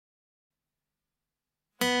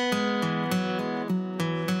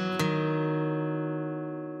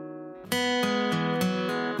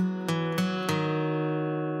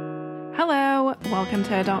welcome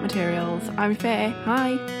to Dark Materials. I'm Faye,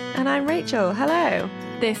 hi. And I'm Rachel, hello.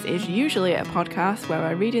 This is usually a podcast where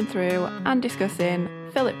we're reading through and discussing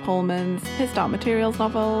Philip Pullman's his Dark Materials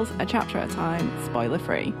novels, a chapter at a time, spoiler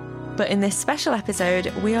free. But in this special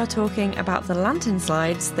episode, we are talking about the lantern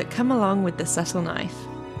slides that come along with the subtle knife.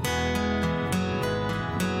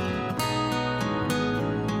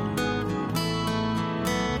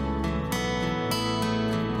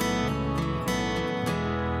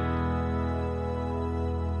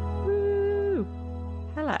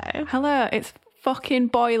 Hello, it's fucking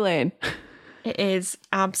boiling. It is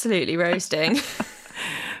absolutely roasting.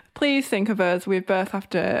 Please think of us. We both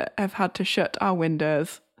have had to shut our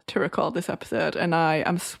windows to record this episode, and I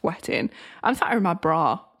am sweating. I'm sat here in my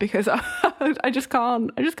bra because I just can't.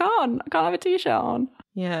 I can't have a t-shirt on.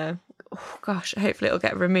 Yeah. Oh, gosh, hopefully it'll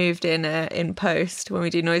get removed in post when we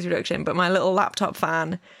do noise reduction. But my little laptop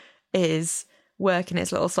fan is working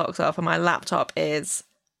its little socks off, and my laptop is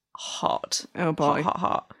hot. Oh boy,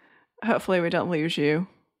 hot. Hopefully we don't lose you.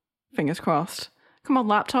 Fingers crossed. Come on,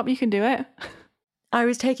 laptop, you can do it. I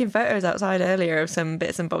was taking photos outside earlier of some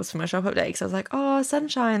bits and bobs for my shop update because I was like, oh,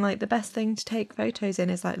 sunshine, like the best thing to take photos in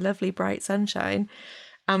is like lovely bright sunshine.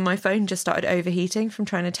 And my phone just started overheating from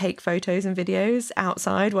trying to take photos and videos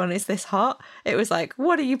outside when it's this hot. It was like,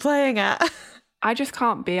 what are you playing at? I just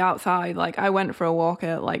can't be outside. Like, I went for a walk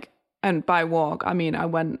and by walk, I mean, I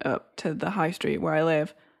went up to the high street where I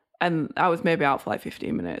live. And I was maybe out for like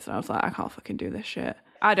 15 minutes and I was like, I can't fucking do this shit.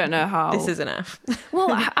 I don't know how. This is enough.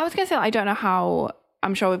 Well, I was going to say, I don't know how.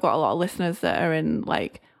 I'm sure we've got a lot of listeners that are in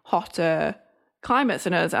like hotter climates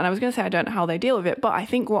than us. And I was going to say, I don't know how they deal with it. But I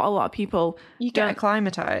think what a lot of people. You get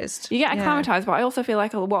acclimatized. You get acclimatized. But I also feel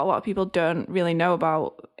like what a lot of people don't really know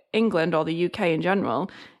about England or the UK in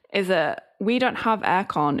general is that we don't have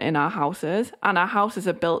aircon in our houses, and our houses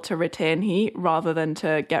are built to retain heat rather than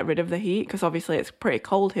to get rid of the heat, because obviously it's pretty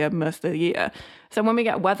cold here most of the year. So when we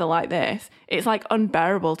get weather like this, it's like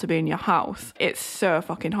unbearable to be in your house. It's so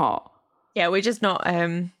fucking hot. Yeah, we're just not,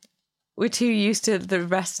 we're too used to the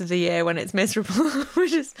rest of the year when it's miserable. We're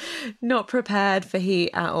just not prepared for heat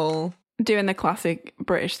at all. Doing the classic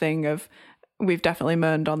British thing of, we've definitely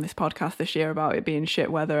moaned on this podcast this year about it being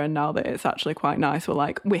shit weather, and now that it's actually quite nice, we're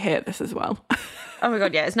like, we hate this as well. Oh my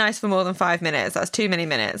God, yeah, it's nice for more than 5 minutes. That's too many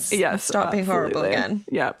minutes. Yes, stop being horrible again.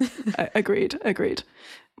 Yeah, agreed.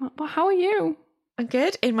 Well, how are you? I'm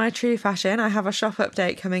good. In my true fashion, I have a shop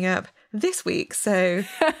update coming up this week, so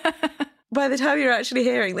by the time you're actually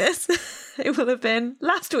hearing this, it will have been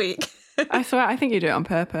last week. I swear, I think you do it on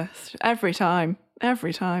purpose. Every time.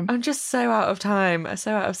 I'm just so out of time,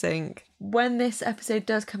 so out of sync. When this episode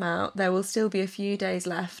does come out, there will still be a few days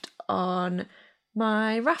left on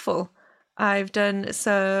my raffle. I've done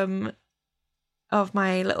some of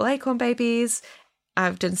my little acorn babies.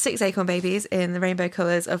 I've done 6 acorn babies in the rainbow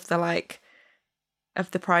colours of the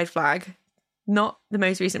pride flag. Not the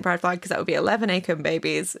most recent pride flag, because that would be 11 acorn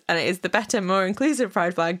babies, and it is the better, more inclusive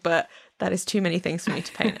pride flag, but that is too many things for me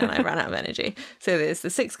to paint and I ran out of energy. So there's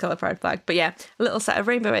the 6 colour pride flag. But yeah, a little set of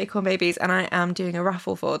rainbow acorn babies, and I am doing a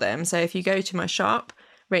raffle for them. So if you go to my shop,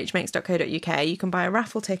 rachmakes.co.uk, you can buy a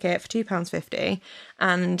raffle ticket for £2.50,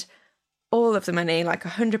 and all of the money, like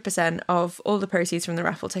 100% of all the proceeds from the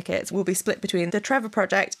raffle tickets, will be split between the Trevor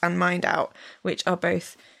Project and Mind Out, which are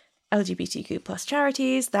both LGBTQ plus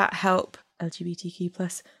charities that help LGBTQ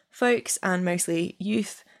plus folks and mostly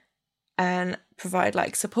youth, and provide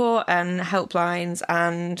like support and helplines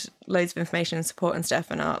and loads of information and support and stuff,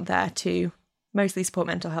 and are there to mostly support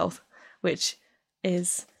mental health, which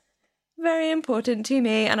is very important to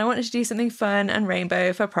me. And I wanted to do something fun and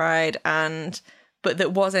rainbow for Pride, but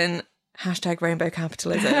that wasn't hashtag rainbow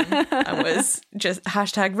capitalism and was just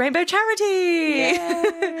hashtag rainbow charity.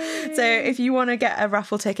 So if you want to get a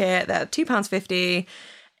raffle ticket, they're £2.50.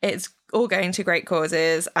 It's all going to great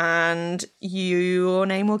causes, and your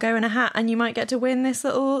name will go in a hat, and you might get to win this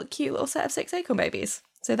cute little set of 6 acorn babies.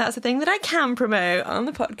 So that's a thing that I can promote on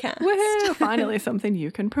the podcast. Woohoo! Finally something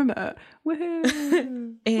you can promote.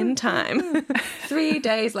 Woohoo! In time. 3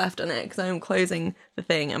 days left on it, because I'm closing the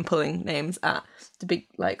thing and pulling names at the big,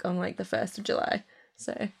 on the 1st of July.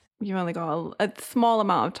 So you've only got a small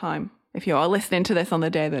amount of time if you're listening to this on the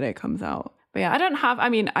day that it comes out. But yeah,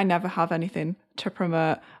 I never have anything to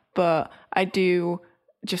promote, but I do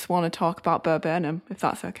just want to talk about Bo Burnham, if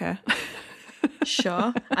that's okay.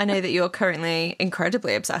 Sure. I know that you're currently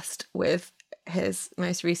incredibly obsessed with his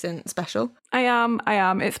most recent special. I am.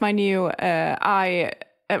 It's my new,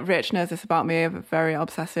 Rich knows this about me, I have a very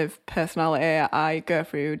obsessive personality. I go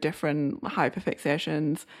through different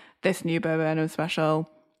hyperfixations. This new Bo Burnham special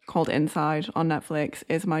called Inside on Netflix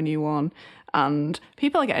is my new one. And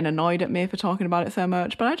people are getting annoyed at me for talking about it so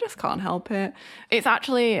much, but I just can't help it. It's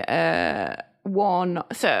actually one...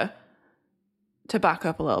 So, to back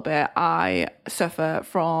up a little bit, I suffer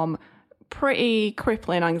from pretty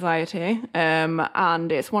crippling anxiety.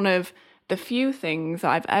 And it's one of the few things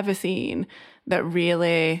that I've ever seen that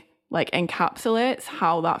really like encapsulates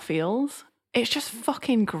how that feels. It's just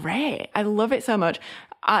fucking great. I love it so much.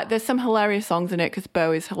 There's some hilarious songs in it because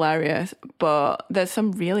Bo is hilarious, but there's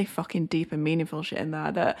some really fucking deep and meaningful shit in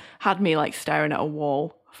there that had me like staring at a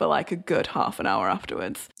wall for like a good half an hour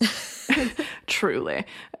afterwards. Truly.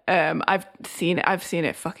 I've seen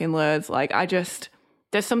it fucking loads. Like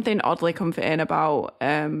there's something oddly comforting about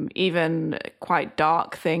even quite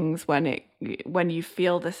dark things when you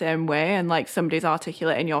feel the same way and like somebody's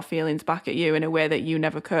articulating your feelings back at you in a way that you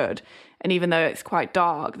never could. And even though it's quite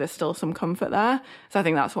dark, there's still some comfort there. So I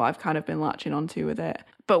think that's what I've kind of been latching onto with it.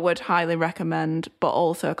 But would highly recommend, but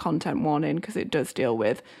also a content warning because it does deal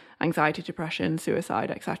with anxiety, depression,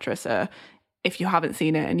 suicide, etc. So if you haven't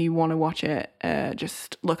seen it and you want to watch it,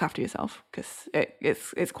 just look after yourself because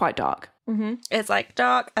it's quite dark. Mm-hmm. It's like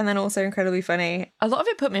dark and then also incredibly funny. A lot of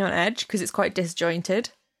it put me on edge because it's quite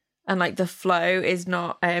disjointed and like the flow is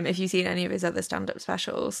not, if you've seen any of his other stand-up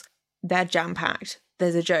specials, they're jam-packed.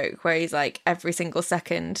 There's a joke where he's like, every single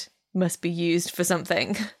second must be used for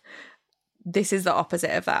something. This is the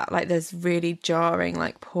opposite of that. Like there's really jarring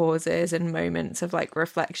like pauses and moments of like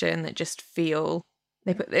reflection that just feel,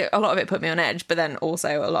 a lot of it put me on edge, but then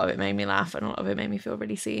also a lot of it made me laugh and a lot of it made me feel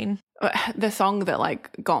really seen. The song that like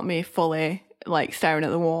got me fully like staring at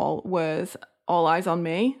the wall was All Eyes on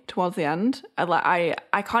Me towards the end. I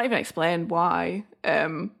can't even explain why,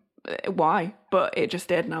 but it just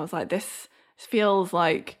did. And I was like, this feels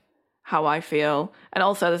like how I feel. And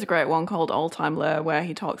also there's a great one called All Time Low where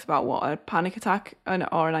he talks about what a panic attack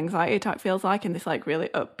or an anxiety attack feels like in this like really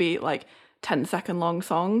upbeat like 10-second long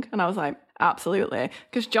song. And I was like, absolutely.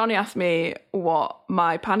 Because Johnny asked me what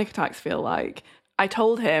my panic attacks feel like. I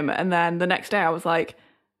told him, and then the next day I was like,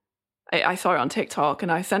 I saw it on TikTok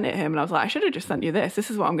and I sent it him and I was like, I should have just sent you this.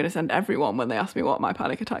 This is what I'm going to send everyone when they ask me what my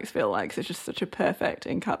panic attacks feel like. 'Cause it's just such a perfect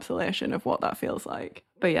encapsulation of what that feels like.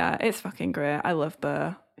 But yeah, it's fucking great. I love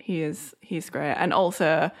Burr. He's great. And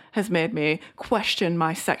also has made me question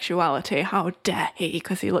my sexuality. How dare he?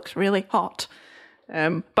 Because he looks really hot.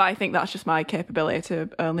 But I think that's just my capability to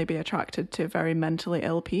only be attracted to very mentally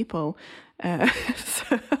ill people.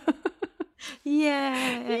 So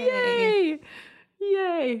Yay!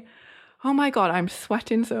 Yay! Oh my God, I'm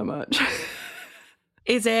sweating so much.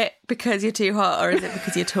 Is it because you're too hot or is it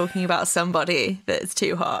because you're talking about somebody that's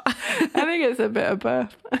too hot? I think it's a bit of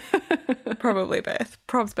both. Probably both.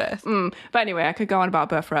 Probs both. But anyway, I could go on about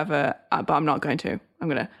Burr forever, but I'm not going to. I'm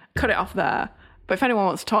going to cut it off there. But if anyone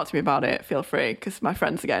wants to talk to me about it, feel free, because my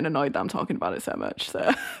friends are getting annoyed that I'm talking about it so much.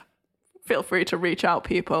 So feel free to reach out,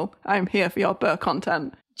 people. I'm here for your Burr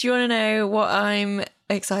content. Do you want to know what I'm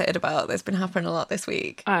excited about that's been happening a lot this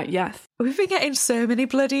week? Yes. We've been getting so many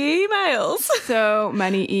bloody emails. So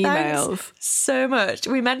many emails. Thanks so much.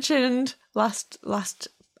 We mentioned last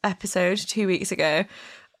episode 2 weeks ago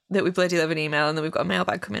that we bloody love an email and that we've got a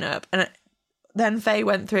mailbag coming up. And then Faye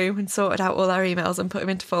went through and sorted out all our emails and put them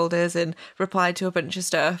into folders and replied to a bunch of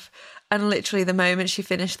stuff. And literally the moment she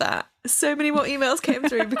finished that, so many more emails came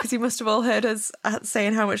through because you must have all heard us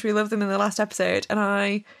saying how much we love them in the last episode.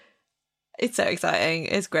 And it's so exciting.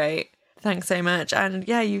 It's great. Thanks so much. And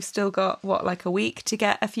yeah, you've still got, like a week to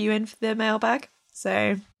get a few in for the mailbag.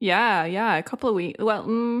 So yeah, a couple of weeks.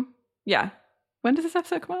 Well, yeah. When does this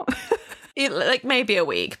episode come out? Like maybe a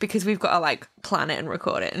week because we've got to like plan it and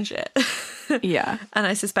record it and shit. Yeah. And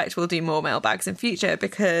I suspect we'll do more mailbags in future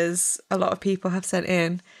because a lot of people have sent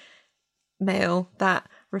in mail that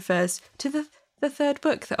refers to the third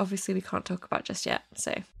book that obviously we can't talk about just yet.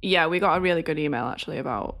 So yeah, we got a really good email actually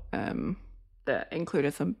about that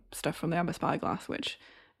included some stuff from the Amber Spyglass, which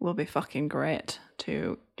will be fucking great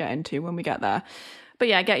to get into when we get there. But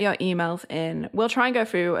yeah, get your emails in. We'll try and go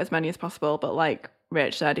through as many as possible, but like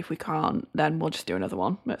Rach said, if we can't, then we'll just do another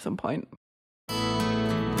one at some point.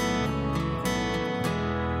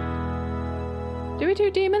 Do we do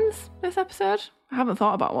demons this episode? I haven't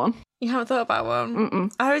thought about one. You haven't thought about one?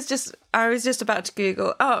 Mm-mm. I was just about to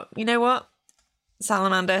Google. Oh, you know what?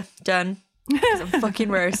 Salamander, done. 'Cause I'm fucking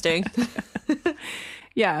roasting.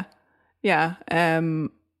 Yeah.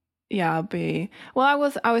 I'll be.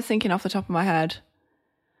 Well, I was thinking off the top of my head,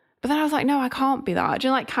 but then I was like, no, I can't be that. Do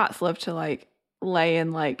you know, like cats love to like lay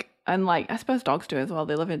in like, and like I suppose dogs do as well.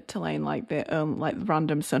 They love to lay in like their like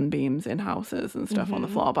random sunbeams in houses and stuff on the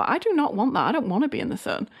floor. But I do not want that. I don't want to be in the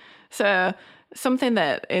sun. So Something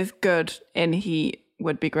that is good in heat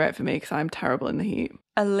would be great for me because I'm terrible in the heat.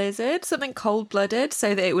 A lizard, something cold-blooded,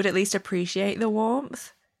 so that it would at least appreciate the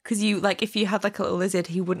warmth. Because if you had like a little lizard,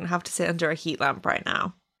 he wouldn't have to sit under a heat lamp right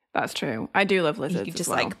now. That's true. I do love lizards. You could just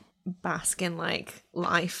as well. like bask in like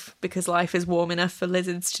life, because life is warm enough for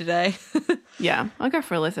lizards today. Yeah, I'll go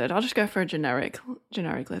for a lizard. I'll just go for a generic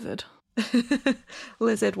lizard.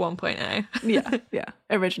 Lizard 1.0. Yeah.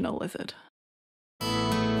 Original lizard.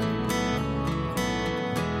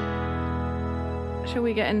 Shall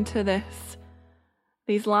we get into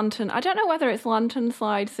these lantern? I don't know whether it's lantern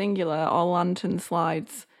slide singular or lantern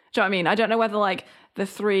slides. Do you know what I mean? I don't know whether like the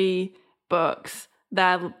 3 books,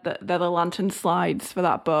 they're the lantern slides for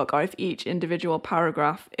that book, or if each individual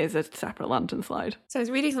paragraph is a separate lantern slide. So I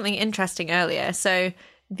was reading something interesting earlier. So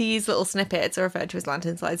these little snippets are referred to as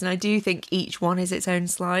lantern slides, and I do think each one is its own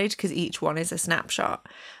slide because each one is a snapshot.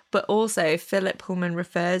 But also Philip Pullman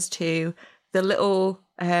refers to the little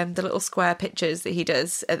square pictures that he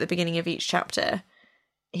does at the beginning of each chapter.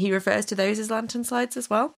 He refers to those as lantern slides as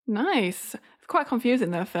well. Nice. It's quite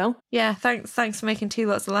confusing though, Phil. Yeah, thanks for making 2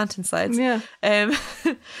 lots of lantern slides. Yeah.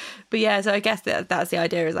 But yeah, so I guess that's the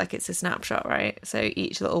idea, is like it's a snapshot, right? So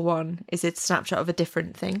each little one is a snapshot of a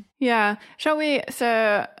different thing. Yeah. Shall we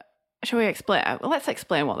explain? Well, let's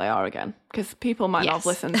explain what they are again, because people might not have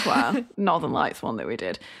listened to our Northern Lights one that we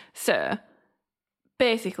did. So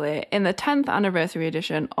basically, in the 10th anniversary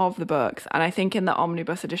edition of the books, and I think in the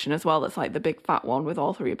omnibus edition as well, that's like the big fat one with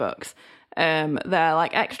all 3 books, there are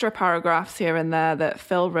like extra paragraphs here and there that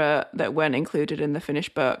Phil wrote that weren't included in the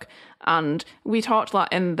finished book. And we talked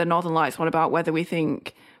in the Northern Lights one about whether we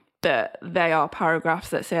think that they are paragraphs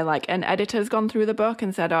that say like an editor's gone through the book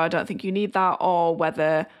and said, oh, I don't think you need that, or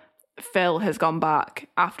whether Phil has gone back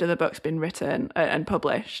after the book's been written and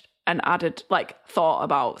published and added, like, thought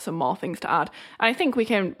about some more things to add. And I think we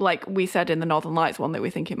can, like we said in the Northern Lights one, that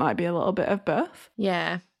we think it might be a little bit of both.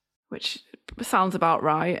 Yeah. Which sounds about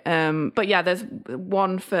right. But yeah, there's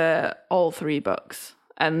one for all 3 books.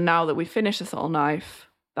 And now that we've finished The Subtle Knife,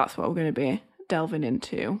 that's what we're going to be delving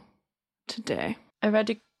into today. I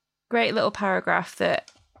read a great little paragraph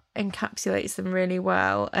that encapsulates them really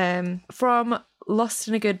well from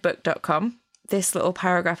lostinagoodbook.com. This little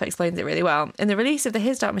paragraph explains it really well. In the release of the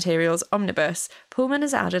His Dark Materials omnibus, Pullman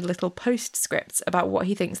has added little postscripts about what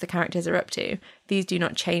he thinks the characters are up to. These do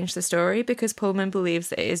not change the story because Pullman believes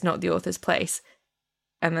that it is not the author's place.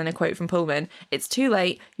 And then a quote from Pullman: "It's too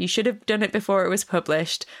late. You should have done it before it was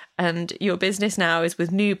published. And your business now is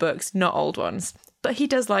with new books, not old ones." But he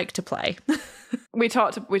does like to play. We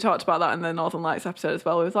talked about that in the Northern Lights episode as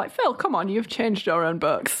well. It was like, Phil, come on, you've changed your own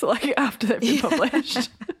books like after they've been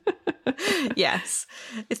published. Yes.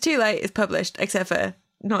 It's too late. It's published, except for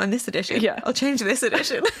not in this edition. Yeah. I'll change this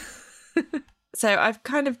edition. So I've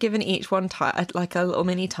kind of given each one like a little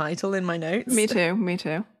mini title in my notes. Me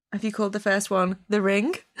too. Have you called the first one The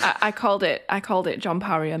Ring? I called it John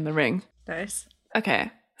Parry and the Ring. Nice.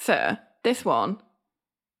 Okay, so this one,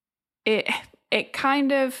 it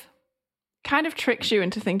kind of tricks you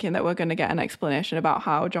into thinking that we're going to get an explanation about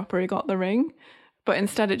how Joffrey got the ring, but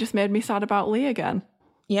instead it just made me sad about Lee again.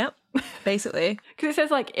 Yep, basically. Because it says,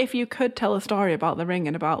 like, if you could tell a story about the ring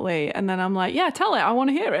and about Lee, and then I'm like, yeah, tell it, I want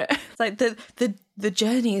to hear it. It's like the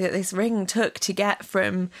journey that this ring took to get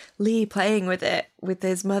from Lee playing with it with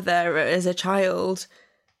his mother as a child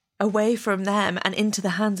away from them and into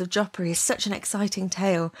the hands of Joffrey is such an exciting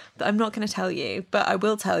tale that I'm not going to tell you, but I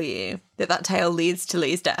will tell you that tale leads to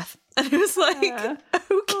Lee's death. And it was like,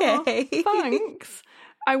 okay. Oh, thanks.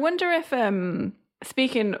 I wonder if,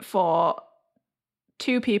 speaking for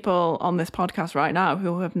 2 people on this podcast right now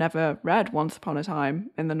who have never read Once Upon a Time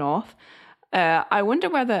in the North, I wonder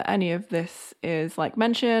whether any of this is like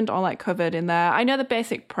mentioned or like covered in there. I know the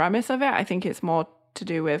basic premise of it. I think it's more to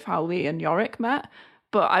do with how Lee and Yorick met,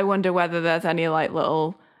 but I wonder whether there's any like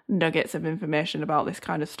little nuggets of information about this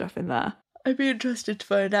kind of stuff in there. I'd be interested to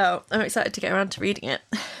find out. I'm excited to get around to reading it.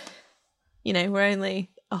 You know, we're only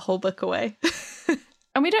a whole book away.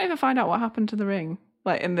 And we don't even find out what happened to the ring,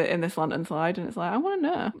 like in this lantern slide, and it's like, I want to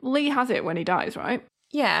know. Lee has it when he dies, right?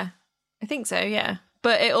 Yeah, I think so, yeah.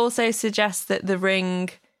 But it also suggests that the ring,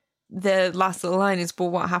 the last little line is, well,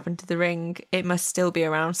 what happened to the ring? It must still be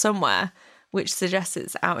around somewhere, which suggests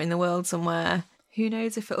it's out in the world somewhere. Who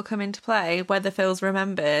knows if it'll come into play, whether Phil's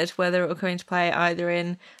remembered, whether it'll come into play either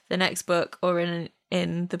in the next book or in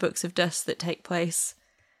the Books of Dust that take place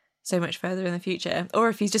so much further in the future. Or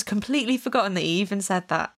if he's just completely forgotten that he even said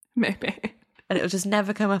that. Maybe. And it'll just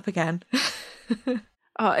never come up again.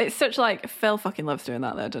 Oh, it's such like, Phil fucking loves doing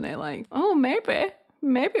that though, doesn't he? Like, oh, maybe.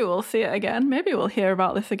 maybe we'll see it again. Maybe we'll hear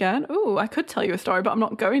about this again. Ooh, I could tell you a story, but I'm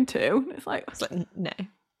not going to. It's like no.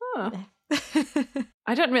 Oh.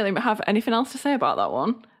 I don't really have anything else to say about that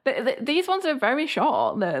one. These ones are very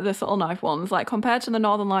short, the subtle knife ones. Like, compared to the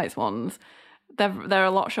Northern Lights ones, they're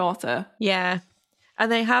a lot shorter. Yeah.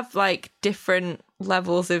 And they have, like, different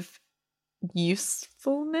levels of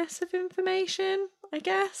usefulness of information, I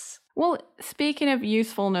guess. Well, speaking of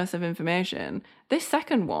usefulness of information, this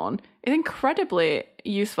second one is incredibly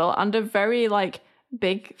useful and a very, like,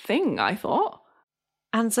 big thing, I thought.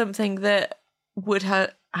 And something that would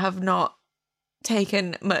have not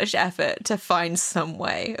taken much effort to find some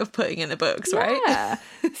way of putting in the books, right? Yeah.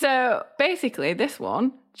 So basically, this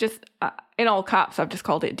one, just in all caps, I've just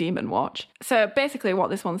called it Demon Watch. So basically, what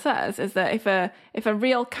this one says is that if a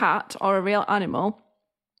real cat or a real animal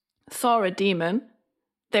saw a demon,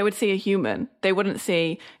 they would see a human. They wouldn't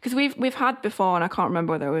see, because we've had before, and I can't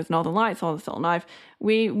remember whether it was Northern Lights or the Subtle Knife.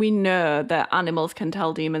 We know that animals can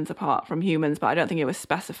tell demons apart from humans, but I don't think it was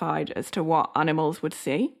specified as to what animals would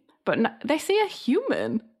see. But they see a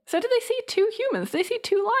human. So do they see two humans? Do they see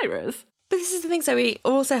two Lyras? But this is the thing. So we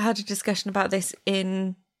also had a discussion about this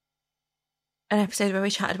in an episode where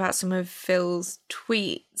we chatted about some of Phil's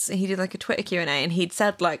tweets. He did like a Twitter Q&A, and he'd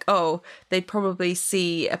said like, oh, they'd probably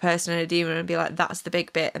see a person and a demon and be like, that's the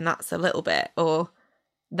big bit and that's the little bit, or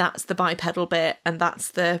that's the bipedal bit and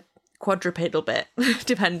that's the quadrupedal bit,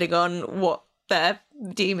 depending on what their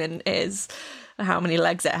demon is and how many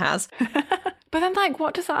legs it has. But then, like,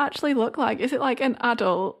 what does that actually look like? Is it like an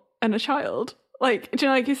adult and a child? Like, do you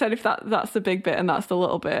know, like you said, if that's the big bit and that's the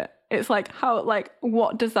little bit, it's like, how, like,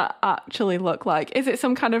 what does that actually look like? Is it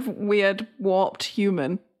some kind of weird, warped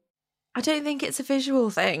human? I don't think it's a visual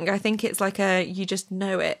thing. I think it's like a you just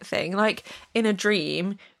know it thing. Like in a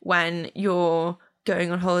dream when you're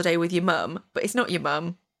going on holiday with your mum, but it's not your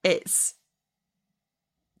mum, it's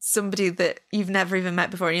somebody that you've never even met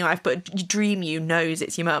before in your life, but your dream you knows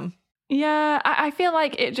it's your mum. Yeah, I feel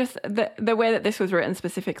like it just, the way that this was written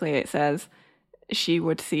specifically, it says she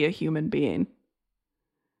would see a human being.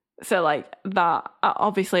 So, like, that,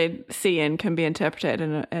 obviously, seeing can be interpreted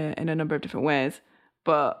in a number of different ways,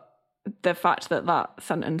 but the fact that that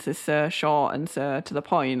sentence is so short and so to the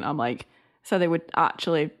point, I'm like, so they would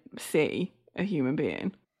actually see a human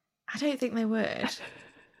being? I don't think they would.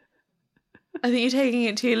 I think you're taking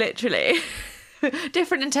it too literally.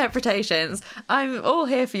 Different interpretations. I'm all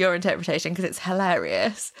here for your interpretation because it's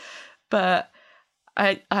hilarious, but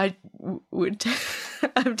I would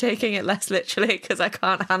I'm taking it less literally because I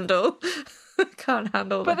can't handle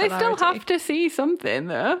but they still have to see something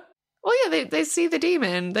though. Well, yeah, they see the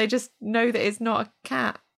demon, they just know that it's not a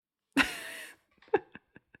cat.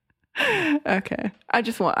 Okay, I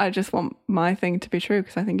just want my thing to be true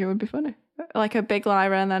because I think it would be funny, like a big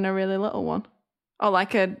Lyra and then a really little one. Or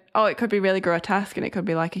like it could be really grotesque and it could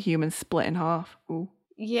be like a human split in half. Ooh.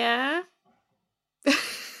 Yeah.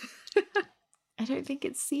 I don't think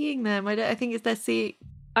it's seeing them. I think it's their seeing.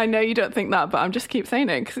 I know you don't think that, but I'm just keep saying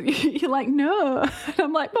it because you're like, no. And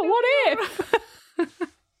I'm like, but what if?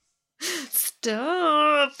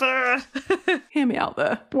 Stop. Hear me out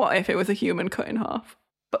there. What if it was a human cut in half?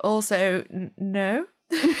 But also, no.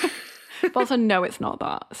 But also, no, it's not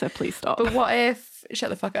that. So please stop. But what if...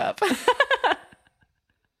 Shut the fuck up.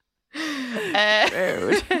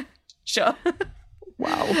 Rude. Sure.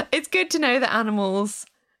 Wow. It's good to know that animals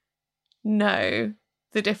know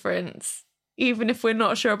the difference, even if we're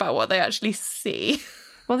not sure about what they actually see.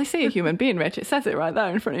 Well, they see a human being, Rich. It says it right there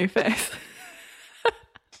in front of your face.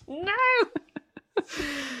 No.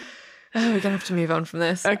 Oh, we're gonna have to move on from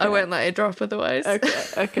this. Okay. I won't let it drop otherwise.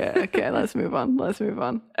 Okay. Let's move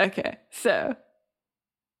on. Okay, so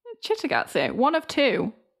Cittàgazze, one of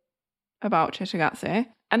two about Cittàgazze.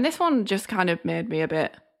 And this one just kind of made me a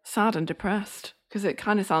bit sad and depressed because it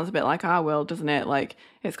kind of sounds a bit like our world, doesn't it? Like,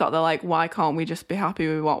 it's got the, like, why can't we just be happy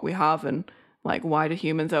with what we have? And, like, why do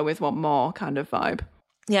humans always want more kind of vibe?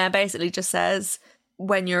 Yeah, basically just says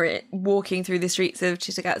when you're walking through the streets of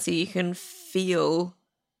Cittàgazze, you can feel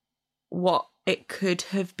what it could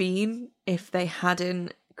have been if they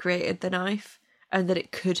hadn't created the knife, and that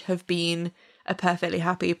it could have been a perfectly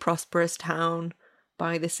happy, prosperous town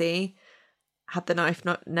by the sea had the knife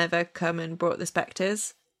never come and brought the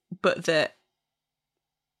spectres, but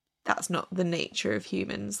that's not the nature of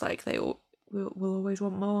humans. Like, they will always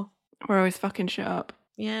want more. We're always fucking shit up.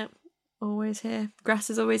 Yeah, always here. Grass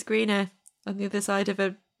is always greener on the other side of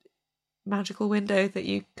a magical window that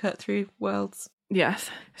you cut through worlds. Yes,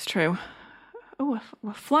 it's true. Oh,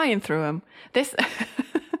 we're flying through them. This...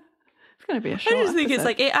 going to be a I short just think it's episode.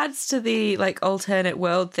 like, it adds to the like alternate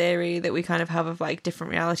world theory that we kind of have of like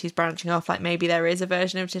different realities branching off. Like maybe there is a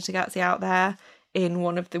version of Tittagazze out there in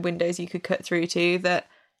one of the windows you could cut through to that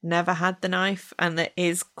never had the knife and that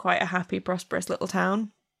is quite a happy, prosperous little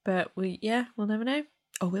town. But we'll never know.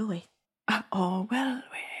 Or will we? Or will we?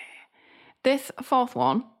 This fourth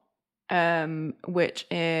one, which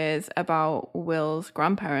is about Will's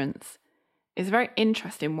grandparents, is a very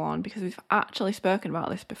interesting one because we've actually spoken about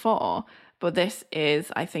this before, but this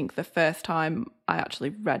is, I think, the first time I actually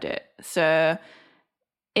read it. So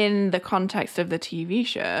in the context of the TV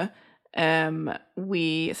show,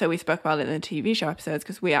 we spoke about it in the TV show episodes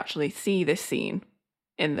because we actually see this scene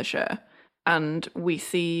in the show and we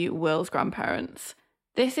see Will's grandparents.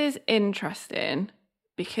 This is interesting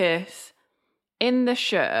because in the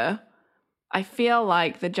show, I feel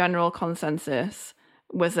like the general consensus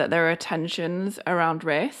was that there are tensions around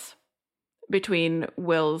race between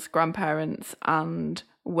Will's grandparents and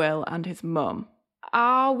Will and his mum.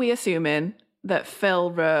 Are we assuming that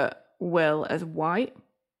Phil wrote Will as white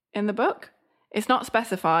in the book? It's not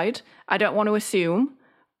specified. I don't want to assume,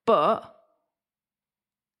 but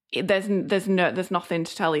there's nothing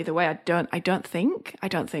to tell either way. I don't think. I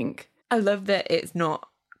love that it's not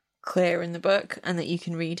clear in the book and that you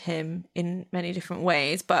can read him in many different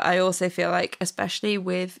ways, but I also feel like, especially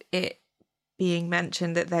with it being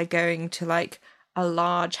mentioned that they're going to like a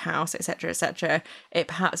large house, etc., it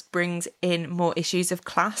perhaps brings in more issues of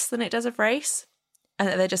class than it does of race, and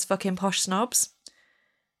that they're just fucking posh snobs,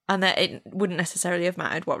 and that it wouldn't necessarily have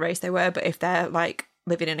mattered what race they were, but if they're like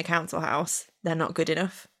living in a council house, they're not good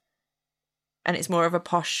enough. And it's more of a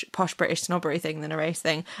posh British snobbery thing than a race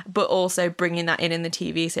thing. But also bringing that in the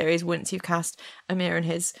TV series, once you've cast Amir and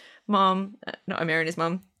his mom, not Amir and his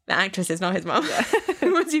mom, the actress is not his mom.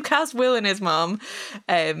 Yeah. Once you cast Will and his mom,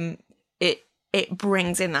 it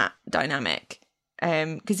brings in that dynamic.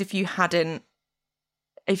 Because if he had been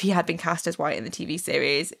cast as white in the TV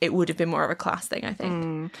series, it would have been more of a class thing, I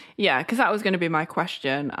think. Yeah, because that was going to be my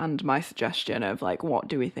question and my suggestion of like, what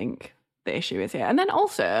do we think the issue is here? And then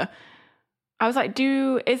also, I was like,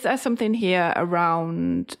 is there something here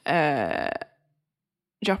around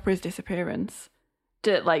Joffrey's disappearance?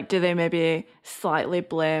 Do they maybe slightly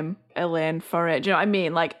blame Elaine for it? Do you know what I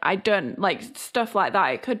mean? Like, I don't, like, stuff like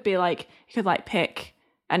that. It could be like, you could like pick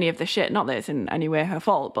any of the shit. Not that it's in any way her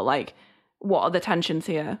fault, but like, what are the tensions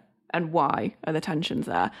here? And why are the tensions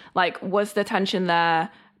there? Like, was the tension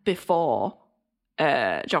there before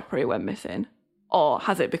Joffrey went missing? Or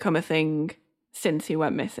has it become a thing since he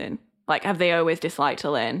went missing? Like, have they always disliked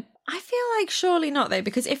Elaine? I feel like surely not, though,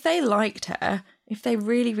 because if they liked her, if they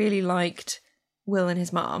really, really liked Will and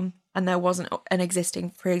his mom, and there wasn't an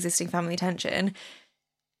pre-existing family tension,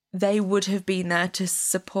 they would have been there to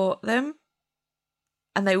support them.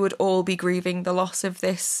 And they would all be grieving the loss of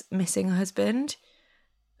this missing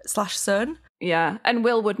husband/son. Yeah, and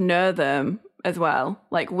Will would know them as well.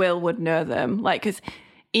 Like, Will would know them. Like, because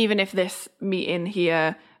even if this meeting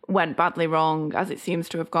here went badly wrong, as it seems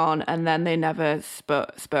to have gone, and then they never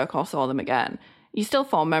spoke or saw them again, you still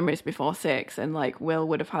form memories before 6, and like Will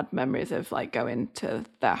would have had memories of like going to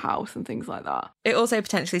their house and things like that. It also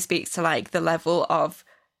potentially speaks to like the level of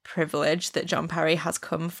privilege that John Parry has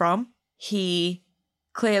come from. He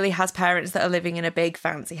clearly has parents that are living in a big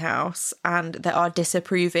fancy house and that are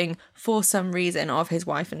disapproving for some reason of his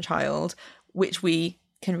wife and child, which we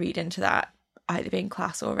can read into that either being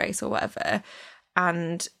class or race or whatever.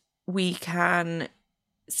 And we can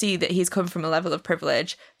see that he's come from a level of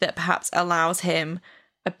privilege that perhaps allows him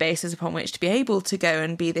a basis upon which to be able to go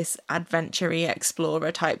and be this adventuring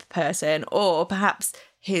explorer type person, or perhaps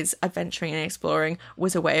his adventuring and exploring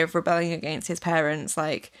was a way of rebelling against his parents.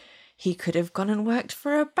 Like, he could have gone and worked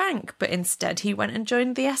for a bank, but instead he went and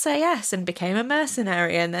joined the SAS and became a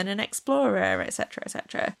mercenary and then an explorer, etc.,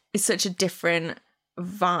 etc. It's such a different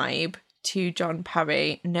vibe to John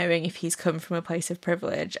Parry, knowing if he's come from a place of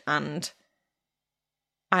privilege and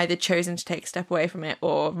either chosen to take a step away from it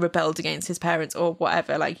or rebelled against his parents or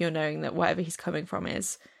whatever. Like, you're knowing that whatever he's coming from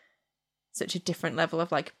is such a different level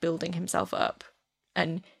of like building himself up,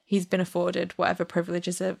 and he's been afforded whatever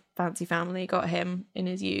privileges a fancy family got him in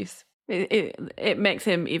his youth. It makes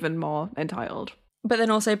him even more entitled, but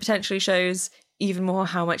then also potentially shows even more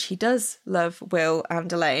how much he does love Will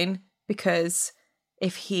and Elaine, because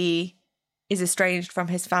if he is estranged from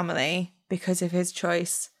his family because of his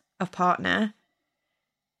choice of partner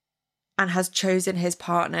and has chosen his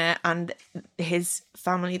partner and his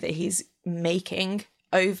family that he's making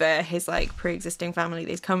over his like pre-existing family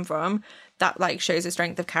that he's come from, that like shows a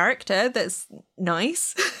strength of character that's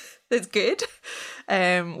nice. that's good.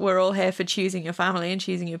 We're all here for choosing your family and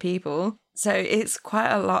choosing your people. So it's quite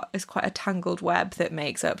a lot. It's quite a tangled web that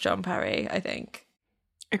makes up John Perry, I think.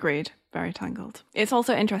 Agreed. Very tangled. It's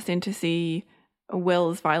also interesting to see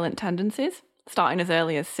Will's violent tendencies starting as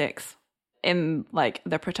early as 6 in like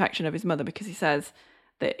the protection of his mother, because he says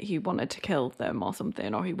that he wanted to kill them or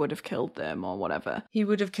something, or he would have killed them or whatever. He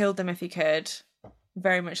would have killed them if he could.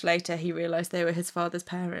 Very much later, he realised they were his father's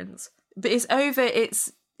parents. But it's over.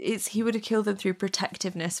 It's he would have killed them through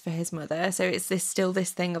protectiveness for his mother. So it's still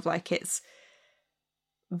this thing of like it's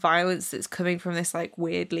violence that's coming from this like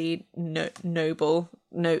weirdly noble,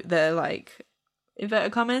 the like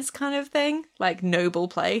inverted commas kind of thing, like noble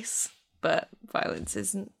place, but violence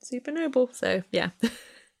isn't super noble. So yeah.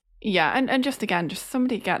 Yeah, and just again, just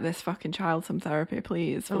somebody get this fucking child some therapy,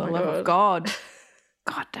 please, for the love of God. God.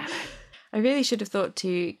 God damn it. I really should have thought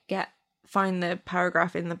to find the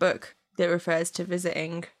paragraph in the book that refers to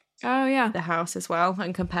visiting Oh, yeah. the house as well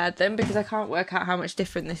and compared them, because I can't work out how much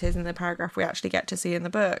different this is in the paragraph we actually get to see in the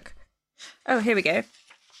book. Oh, here we go.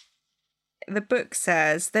 The book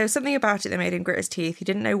says, there was something about it that made him grit his teeth. He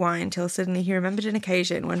didn't know why until suddenly he remembered an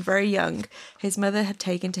occasion when, very young, his mother had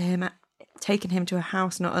taken him to a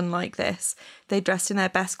house not unlike this. They dressed in their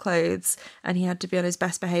best clothes and he had to be on his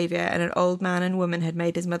best behaviour, and an old man and woman had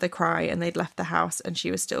made his mother cry and they'd left the house and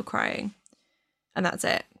she was still crying. And that's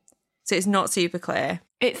it. So it's not super clear.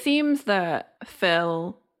 It seems that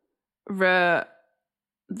Phil wrote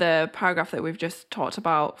the paragraph that we've just talked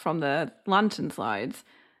about from the lantern slides.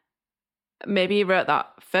 Maybe he wrote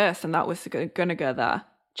that first and that was going to go there.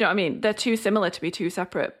 Do you know what I mean? They're too similar to be two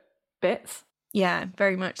separate bits. Yeah,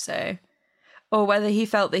 very much so. Or whether he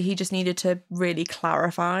felt that he just needed to really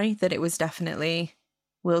clarify that it was definitely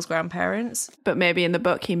Will's grandparents. But maybe in the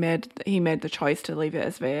book he made the choice to leave it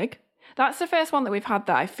as vague. That's the first one that we've had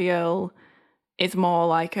that I feel is more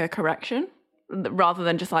like a correction rather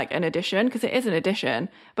than just like an addition, because it is an addition,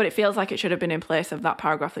 but it feels like it should have been in place of that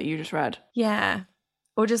paragraph that you just read. Yeah.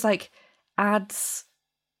 Or just like adds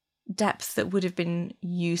depth that would have been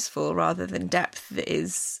useful rather than depth that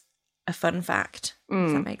is a fun fact,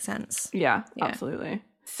 if that makes sense. Yeah, absolutely.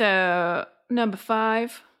 So number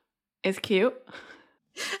 5 is cute.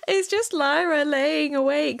 It's just Lyra laying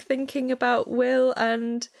awake thinking about Will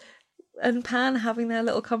and Pan having their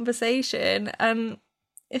little conversation, and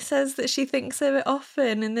it says that she thinks of it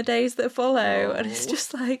often in the days that follow, and it's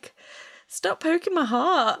just like, stop poking my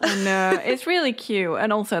heart. No, it's really cute,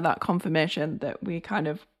 and also that confirmation that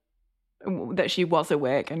that she was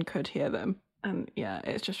awake and could hear them, and yeah,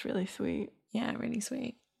 it's just really sweet. Yeah, really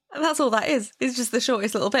sweet. And that's all that is. It's just the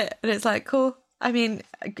shortest little bit, and it's like, cool. I mean,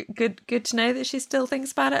 good to know that she still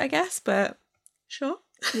thinks about it, I guess, but sure.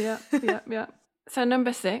 Yeah. So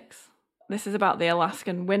number 6. This is about the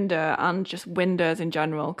Alaskan window and just windows in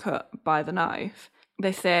general cut by the knife.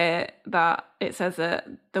 They say that it says that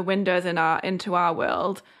the windows into our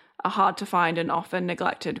world are hard to find and often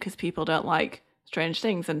neglected because people don't like strange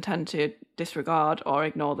things and tend to disregard or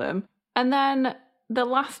ignore them. And then the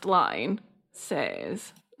last line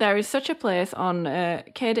says, there is such a place on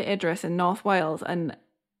Cader Idris in North Wales and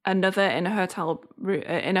another in a hotel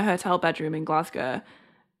bedroom in Glasgow.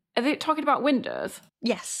 Are they talking about windows?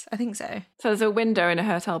 Yes, I think so. So there's a window in a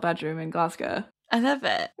hotel bedroom in Glasgow. I love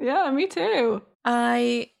it. Yeah, me too.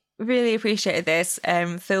 I really appreciated this.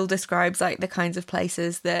 Phil describes like the kinds of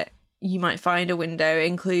places that you might find a window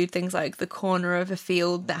include things like the corner of a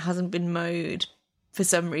field that hasn't been mowed for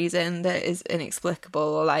some reason that is inexplicable,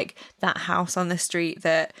 or like that house on the street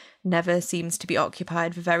that never seems to be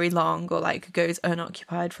occupied for very long, or like goes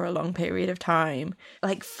unoccupied for a long period of time,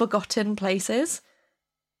 like forgotten places.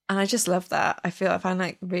 And I just love that. I find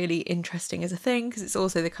like really interesting as a thing, because it's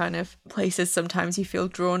also the kind of places sometimes you feel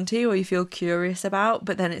drawn to or you feel curious about,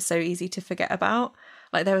 but then it's so easy to forget about.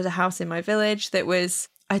 Like there was a house in my village that was,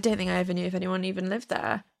 I don't think I ever knew if anyone even lived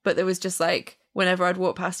there, but there was just like, whenever I'd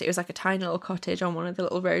walk past it, it was like a tiny little cottage on one of the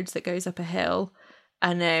little roads that goes up a hill,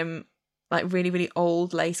 and like really, really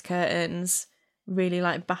old lace curtains, really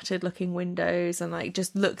like battered looking windows, and like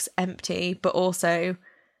just looks empty, but also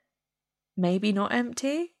maybe not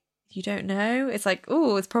empty. You don't know. It's like,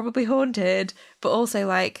 oh, it's probably haunted, but also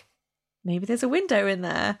like maybe there's a window in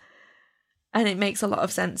there. And it makes a lot of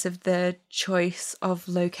sense of the choice of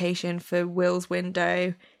location for Will's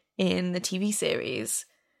window in the TV series,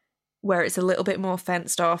 where it's a little bit more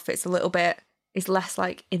fenced off. It's less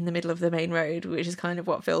like in the middle of the main road, which is kind of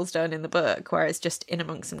what Phil's done in the book, where it's just in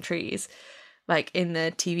amongst some trees. Like in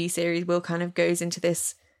the TV series, Will kind of goes into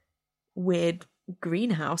this weird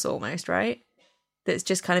greenhouse almost, right? That's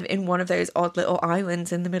just kind of in one of those odd little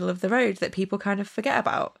islands in the middle of the road that people kind of forget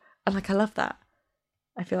about. And like, I love that.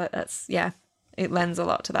 I feel like that's, yeah, it lends a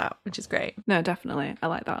lot to that, which is great. No, definitely. I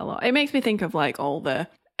like that a lot. It makes me think of like all the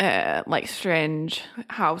like strange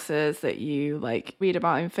houses that you like read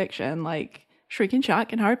about in fiction, like Shrieking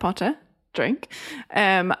Shack in Harry Potter, drink,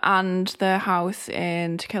 and the house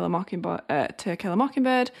in To Kill a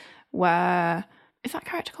Mockingbird, where is that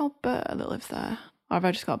character called Burr that lives there? Or have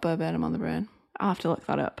I just got Burr Burnham on the brain? I'll have to look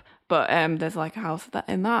that up. But there's like a house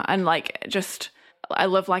in that, and like just I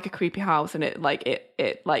love like a creepy house, and it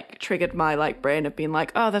like triggered my like brain of being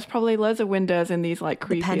like, oh, there's probably loads of windows in these like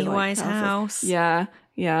creepy Pennywise like, house. Yeah.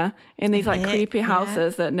 In these like creepy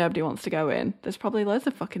houses that nobody wants to go in. There's probably loads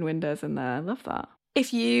of fucking windows in there. I love that.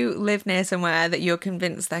 If you live near somewhere that you're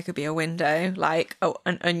convinced there could be a window, like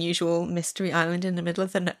an unusual mystery island in the middle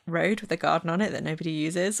of the road with a garden on it that nobody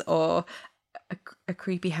uses, or a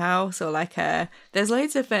creepy house, or like there's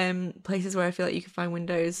loads of places where I feel like you can find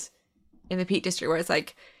windows in the Peak District where it's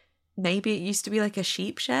like, maybe it used to be like a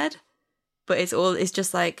sheep shed, but it's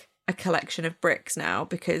just like a collection of bricks now,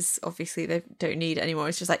 because obviously they don't need it anymore.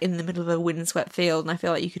 It's just like in the middle of a windswept field, and I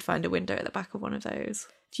feel like you could find a window at the back of one of those.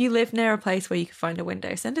 If you live near a place where you can find a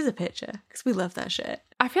window, send us a picture, because we love that shit.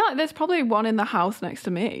 I feel like there's probably one in the house next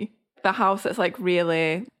to me. The house that's like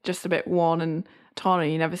really just a bit worn and torn,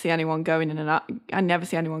 and you never see anyone going in and out. I never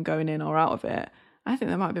see anyone going in or out of it. I think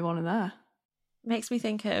there might be one in there. Makes me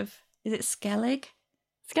think of, is it Skellig?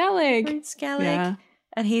 Skellig. Yeah.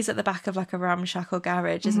 And he's at the back of like a ramshackle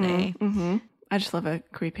garage, isn't he? Mm-hmm. I just love a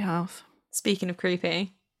creepy house. Speaking of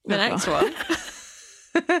creepy, the next one.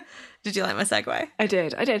 Did you like my segue? I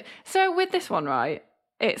did. So with this one, right,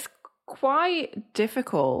 it's quite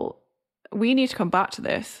difficult. We need to come back to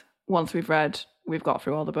this once we've got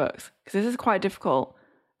through all the books, because this is quite difficult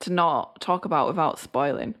to not talk about without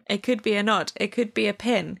spoiling. It could be a nod. It could be a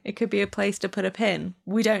pin. It could be a place to put a pin.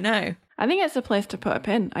 We don't know. I think it's a place to put a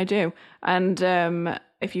pin. I do. And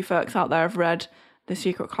if you folks out there have read The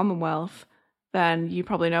Secret Commonwealth, then you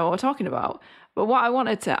probably know what we're talking about. But what I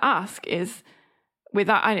wanted to ask is, with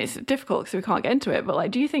that, and it's difficult because we can't get into it, but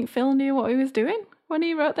like, do you think Phil knew what he was doing when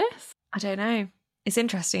he wrote this? I don't know. It's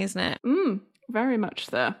interesting, isn't it? Very much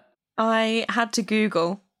so. I had to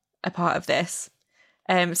Google a part of this.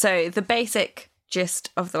 So the basic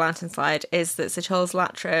gist of the Lantern Slide is that Sir Charles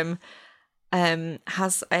Latrim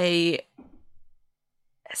has his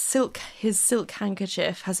silk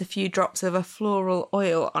handkerchief has a few drops of a floral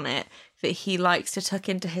oil on it that he likes to tuck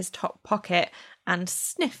into his top pocket and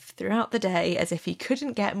sniff throughout the day as if he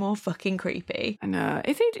couldn't get more fucking creepy. I know.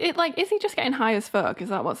 Is he just getting high as fuck? Is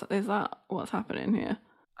that what's happening here?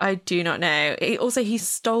 I do not know. He's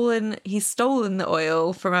stolen the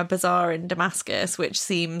oil from a bazaar in Damascus,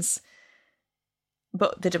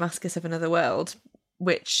 but the Damascus of another world,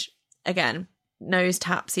 which again, nose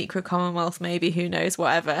tap, secret commonwealth, maybe, who knows,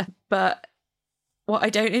 whatever. But what I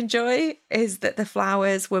don't enjoy is that the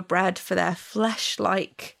flowers were bred for their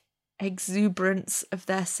flesh-like exuberance of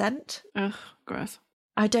their scent. Ugh, gross.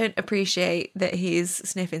 I don't appreciate that he's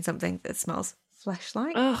sniffing something that smells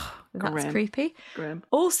flesh-like. Ugh, that's creepy. Grim.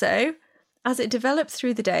 Also, as it developed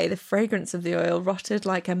through the day, the fragrance of the oil rotted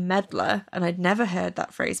like a medlar, and I'd never heard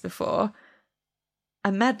that phrase before.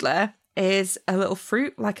 A medlar is a little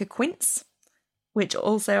fruit like a quince, which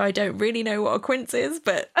also I don't really know what a quince is,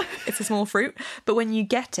 but it's a small fruit. But when you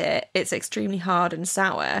get it, it's extremely hard and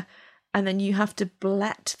sour, and then you have to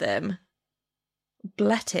blet them.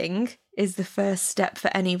 Bletting is the first step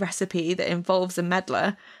for any recipe that involves a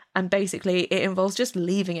medlar, and basically it involves just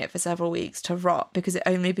leaving it for several weeks to rot, because it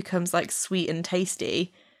only becomes like sweet and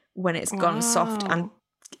tasty when it's gone soft and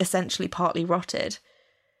essentially partly rotted.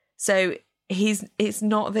 So it's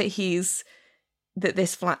not that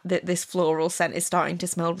this floral scent is starting to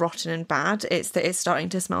smell rotten and bad. It's that it's starting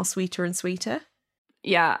to smell sweeter and sweeter.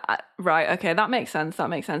 Yeah, right. Okay, that makes sense.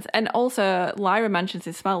 And also, Lyra mentions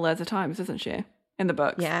his smell loads of times, doesn't she? In the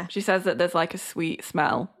books. Yeah. She says that there's like a sweet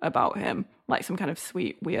smell about him, like some kind of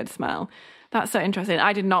sweet, weird smell. That's so interesting.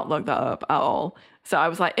 I did not look that up at all. So I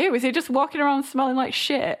was like, ew, is he just walking around smelling like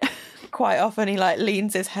shit? Quite often he like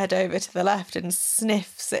leans his head over to the left and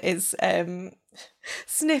sniffs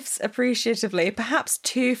appreciatively, perhaps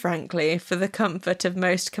too frankly, for the comfort of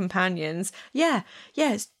most companions. Yeah,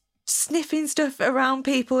 sniffing stuff around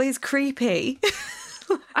people is creepy.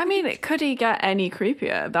 I mean, could he get any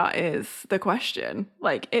creepier? That is the question.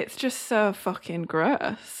 Like, it's just so fucking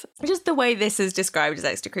gross. Just the way this is described is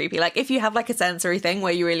extra creepy. Like, if you have like a sensory thing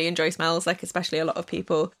where you really enjoy smells, like especially a lot of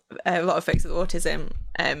folks with autism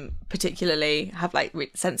particularly have like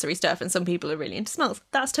sensory stuff, and some people are really into smells.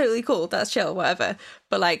 That's totally cool. That's chill, whatever.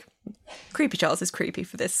 But like, creepy Charles is creepy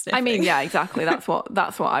for this sniffing. I mean, yeah, exactly. That's what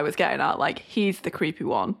I was getting at. Like, he's the creepy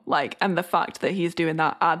one. Like, and the fact that he's doing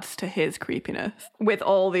that adds to his creepiness with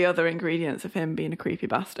all the other ingredients of him being a creepy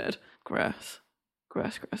bastard. Gross.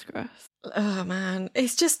 Oh man,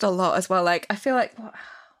 it's just a lot as well. Like, I feel like,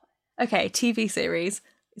 okay, TV series.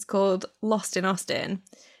 It's called Lost in Austin,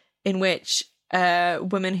 in which a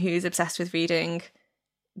woman who's obsessed with reading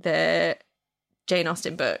the Jane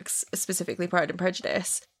Austen books, specifically Pride and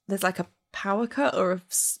Prejudice, there's like a power cut or a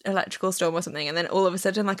electrical storm or something, and then all of a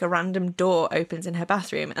sudden like a random door opens in her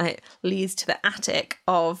bathroom and it leads to the attic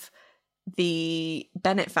of the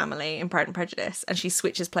Bennet family in Pride and Prejudice, and she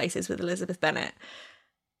switches places with Elizabeth Bennet.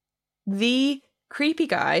 The creepy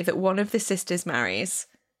guy that one of the sisters marries,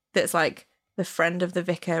 that's like the friend of the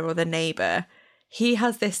vicar or the neighbour, he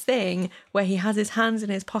has this thing where he has his hands in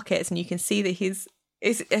his pockets and you can see that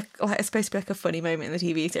it's supposed to be like a funny moment in the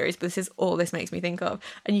TV series, but this is all this makes me think of.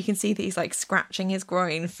 And you can see that he's like scratching his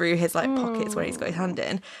groin through his like pockets when he's got his hand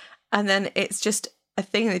in. And then it's just a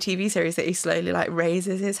thing in the TV series that he slowly like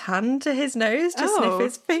raises his hand to his nose to sniff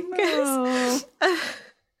his fingers. No.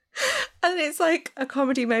 And it's like a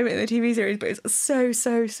comedy moment in the TV series, but it's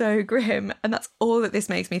so grim. And that's all that this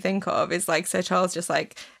makes me think of, is like Sir Charles just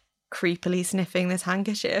like creepily sniffing this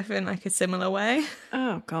handkerchief in like a similar way.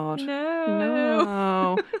 Oh God.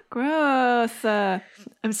 No. Gross.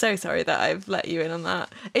 I'm so sorry that I've let you in on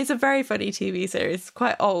that. It's a very funny TV series,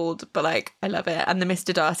 quite old, but like I love it. And the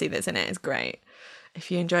Mr. Darcy that's in it is great.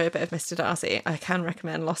 If you enjoy a bit of Mr. Darcy, I can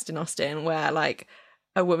recommend Lost in Austin, where like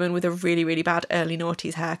a woman with a really, really bad early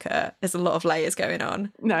noughties haircut, there's a lot of layers going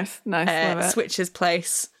on. Nice. Love it. Switches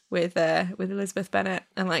place with Elizabeth Bennet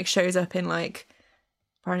and like shows up in like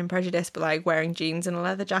Pride and Prejudice, but like wearing jeans and a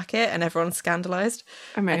leather jacket, and everyone's scandalised.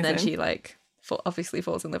 Amazing. And then she like obviously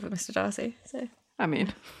falls in love with Mr. Darcy. So I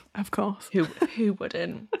mean, of course. Who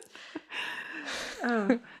wouldn't?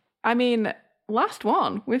 I mean, last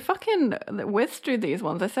one. We fucking whizzed through these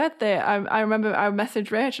ones. I said that I remember I messaged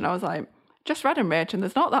Rach and I was like, just read them, Rach, and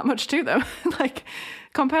there's not that much to them. Like,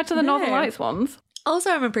 compared to the Northern Lights ones. Also,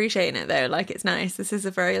 I'm appreciating it though. Like, it's nice. This is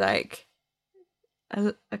a very like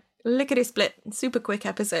a lickety split, super quick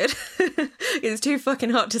episode. It's too fucking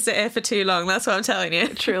hot to sit here for too long. That's what I'm telling you.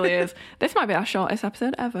 It truly is. This might be our shortest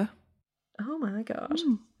episode ever. Oh my God.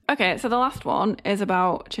 Okay, so the last one is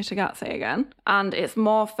about Cittàgazze again, and it's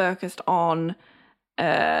more focused on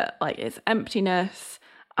like its emptiness,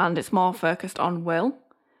 and it's more focused on Will.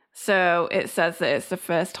 So it says that it's the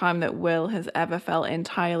first time that Will has ever felt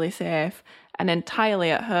entirely safe and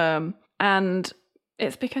entirely at home, and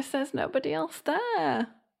it's because there's nobody else there.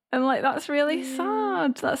 And like, that's really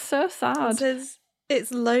sad. That's so sad. It says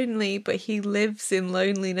it's lonely, but he lives in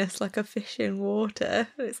loneliness like a fish in water.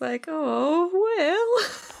 It's like, oh, Will.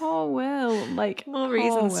 Poor Will. Like, more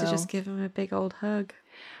reasons to just give him a big old hug.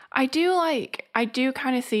 I do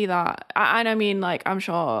kind of see that. And I mean, like, I'm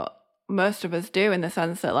sure most of us do, in the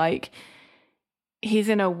sense that like he's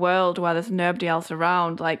in a world where there's nobody else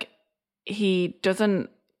around. Like, he doesn't,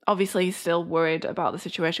 obviously he's still worried about the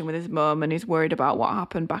situation with his mum, and he's worried about what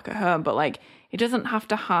happened back at home, but like he doesn't have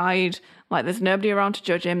to hide. Like, there's nobody around to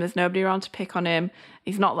judge him, there's nobody around to pick on him.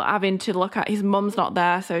 He's not having to look at, his mum's not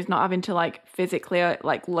there, so he's not having to like physically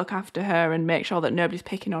like look after her and make sure that nobody's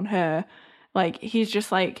picking on her. Like, he's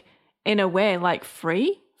just like, in a way, like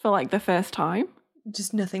free for like the first time.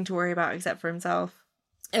 Just nothing to worry about except for himself.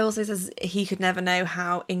 It also says he could never know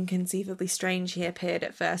how inconceivably strange he appeared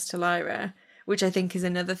at first to Lyra, which I think is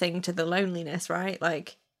another thing to the loneliness, right?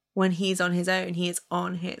 Like, when he's on his own, he is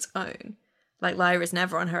on his own. Like, Lyra's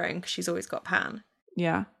never on her own because she's always got Pan.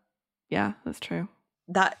 Yeah, that's true.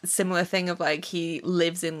 That similar thing of like, he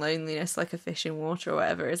lives in loneliness like a fish in water or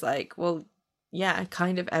whatever is like, well, yeah,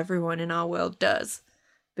 kind of everyone in our world does,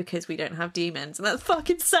 because we don't have demons, and that's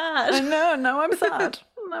fucking sad. I know, now I'm sad.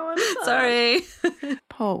 Sorry.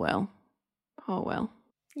 Poor Will.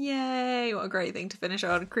 Yay, what a great thing to finish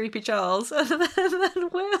on. Creepy Charles. And then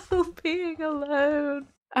Will being alone.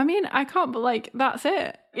 I mean, I can't, but like, that's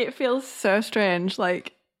it. It feels so strange,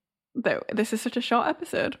 like, that this is such a short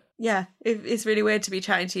episode. Yeah, it's really weird to be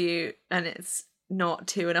chatting to you and it's not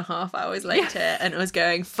 2.5 hours later, and I was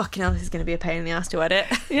going, fucking hell, this is going to be a pain in the ass to edit.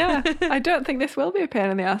 Yeah, I don't think this will be a pain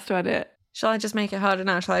in the ass to edit. Shall I just make it harder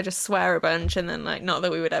now? Shall I just swear a bunch, and then like, not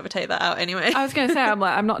that we would ever take that out anyway? I was going to say,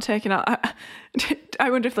 I'm not taking out.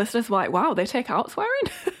 I wonder if listeners were like, wow, they take out swearing?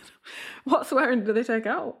 What swearing do they take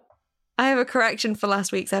out? I have a correction for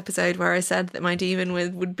last week's episode where I said that my demon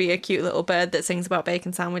would be a cute little bird that sings about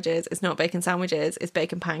bacon sandwiches. It's not bacon sandwiches, it's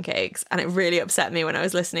bacon pancakes. And it really upset me when I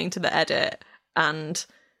was listening to the edit and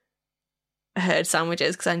heard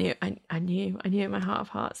sandwiches, because I knew in my heart of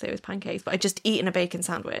hearts that it was pancakes, but I'd just eaten a bacon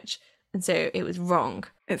sandwich. And so it was wrong.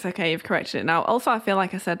 It's okay, you've corrected it now. Also, I feel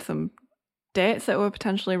like I said some dates that were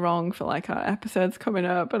potentially wrong for like our episodes coming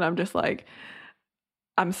up, and I'm just like,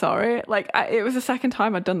 I'm sorry. Like, it was the second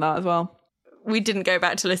time I'd done that as well. We didn't go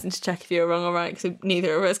back to listen to check if you were wrong or right, because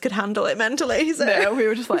neither of us could handle it mentally. So no, we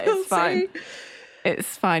were just like, it's we'll fine. see.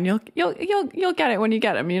 It's fine. You'll get it when you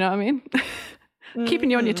get them. You know what I mean?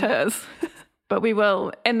 Keeping you on your toes. But we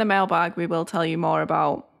will, in the mailbag, we will tell you more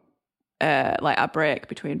about like our break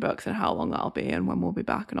between books and how long that'll be and when we'll be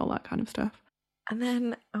back and all that kind of stuff. And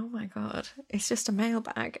then, oh my God, it's just a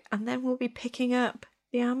mailbag. And then we'll be picking up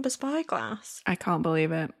the Amber Spyglass. I can't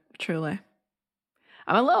believe it, truly.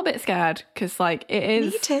 I'm a little bit scared because, like, it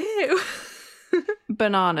is... Me too.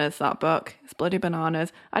 bananas, that book. It's bloody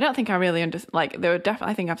bananas. I don't think I really understand. Like, there were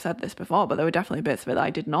definitely... I think I've said this before, but there were definitely bits of it that I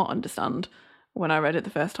did not understand when I read it the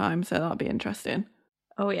first time, so that'll be interesting.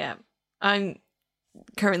 Oh, yeah. I'm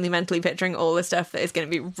currently mentally picturing all the stuff that is going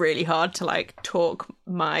to be really hard to, like, talk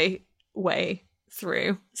my way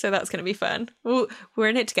through. So that's going to be fun. We're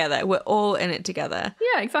in it together. We're all in it together.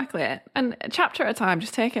 Yeah, exactly. And a chapter at a time.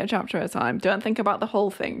 Just take it a chapter at a time. Don't think about the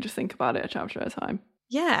whole thing. Just think about it a chapter at a time.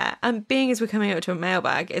 Yeah. And being as we're coming up to a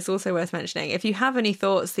mailbag, it's also worth mentioning, if you have any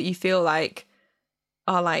thoughts that you feel like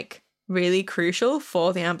are, like, really crucial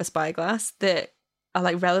for the Amber Spyglass, that are,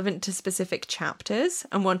 like, relevant to specific chapters,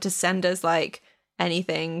 and want to send us, like,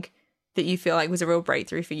 anything that you feel like was a real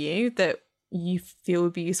breakthrough for you that you feel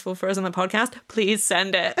would be useful for us on the podcast, please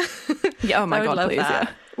send it. Yeah, oh my God, please, that.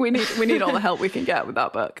 Yeah. We need all the help we can get with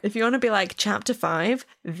that book. If you want to be like, chapter 5,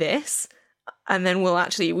 this, and then we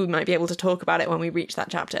might be able to talk about it when we reach that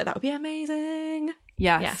chapter. That would be amazing.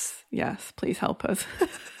 Yes. Please help us.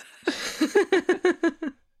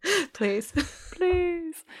 Please.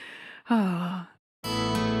 Oh.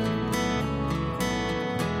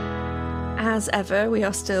 As ever, we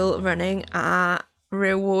are still running our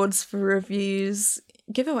rewards for reviews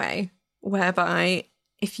giveaway, whereby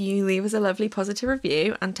if you leave us a lovely positive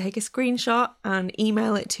review and take a screenshot and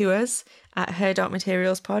email it to us at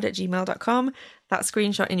her.materialspod@gmail.com, that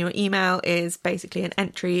screenshot in your email is basically an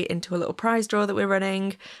entry into a little prize draw that we're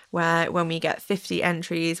running, where when we get 50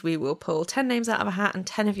 entries, we will pull 10 names out of a hat, and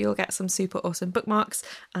 10 of you will get some super awesome bookmarks,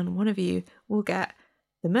 and one of you will get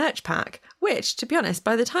the merch pack, which, to be honest,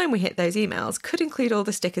 by the time we hit those emails, could include all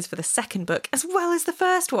the stickers for the second book as well as the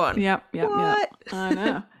first one. Yep. I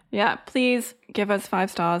know. Yeah, please give us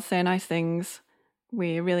 5 stars, say nice things.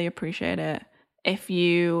 We really appreciate it. If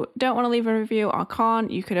you don't want to leave a review or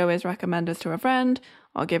can't, you could always recommend us to a friend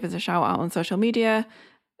or give us a shout out on social media,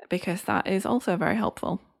 because that is also very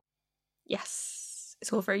helpful. Yes,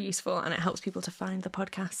 it's all very useful, and it helps people to find the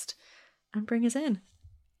podcast and bring us in.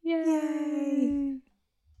 Yay!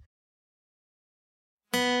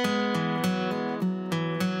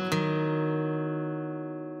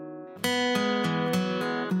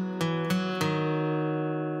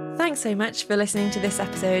 Thanks so much for listening to this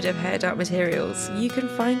episode of Her Dark Materials. You can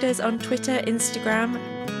find us on Twitter, Instagram,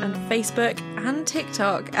 and Facebook and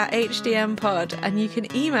TikTok at HDMPod, and you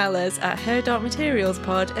can email us at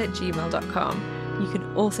herdarkmaterialspod@gmail.com. You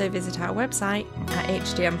can also visit our website at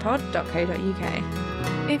hdmpod.co.uk.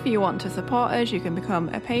 If you want to support us, you can become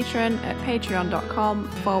a patron at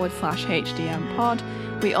patreon.com/hdmpod.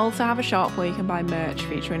 We also have a shop where you can buy merch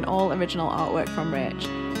featuring all original artwork from Rach.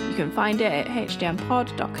 You can find it at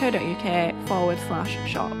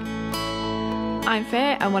hdmpod.co.uk/shop. I'm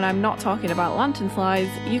Faye, and when I'm not talking about lantern slides,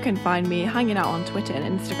 you can find me hanging out on Twitter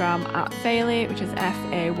and Instagram at Fayle, which is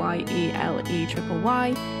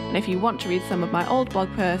FAYELEYYY. And if you want to read some of my old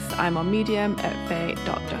blog posts, I'm on Medium at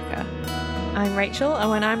faye.ducker. I'm Rachel, and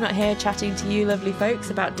when I'm not here chatting to you lovely folks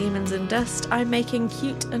about demons and dust, I'm making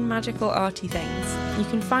cute and magical arty things. You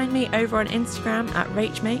can find me over on Instagram at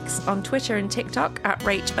RachMakes, on Twitter and TikTok at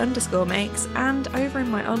Rach_makes, and over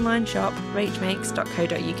in my online shop,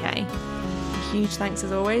 rachmakes.co.uk. A huge thanks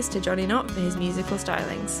as always to Johnny Knott for his musical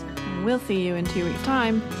stylings. We'll see you in 2 weeks'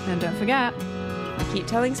 time, and don't forget, keep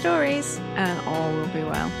telling stories, and all will be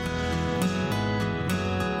well.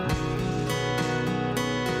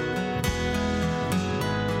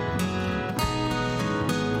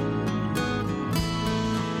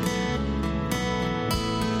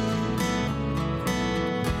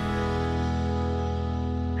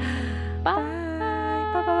 Bye.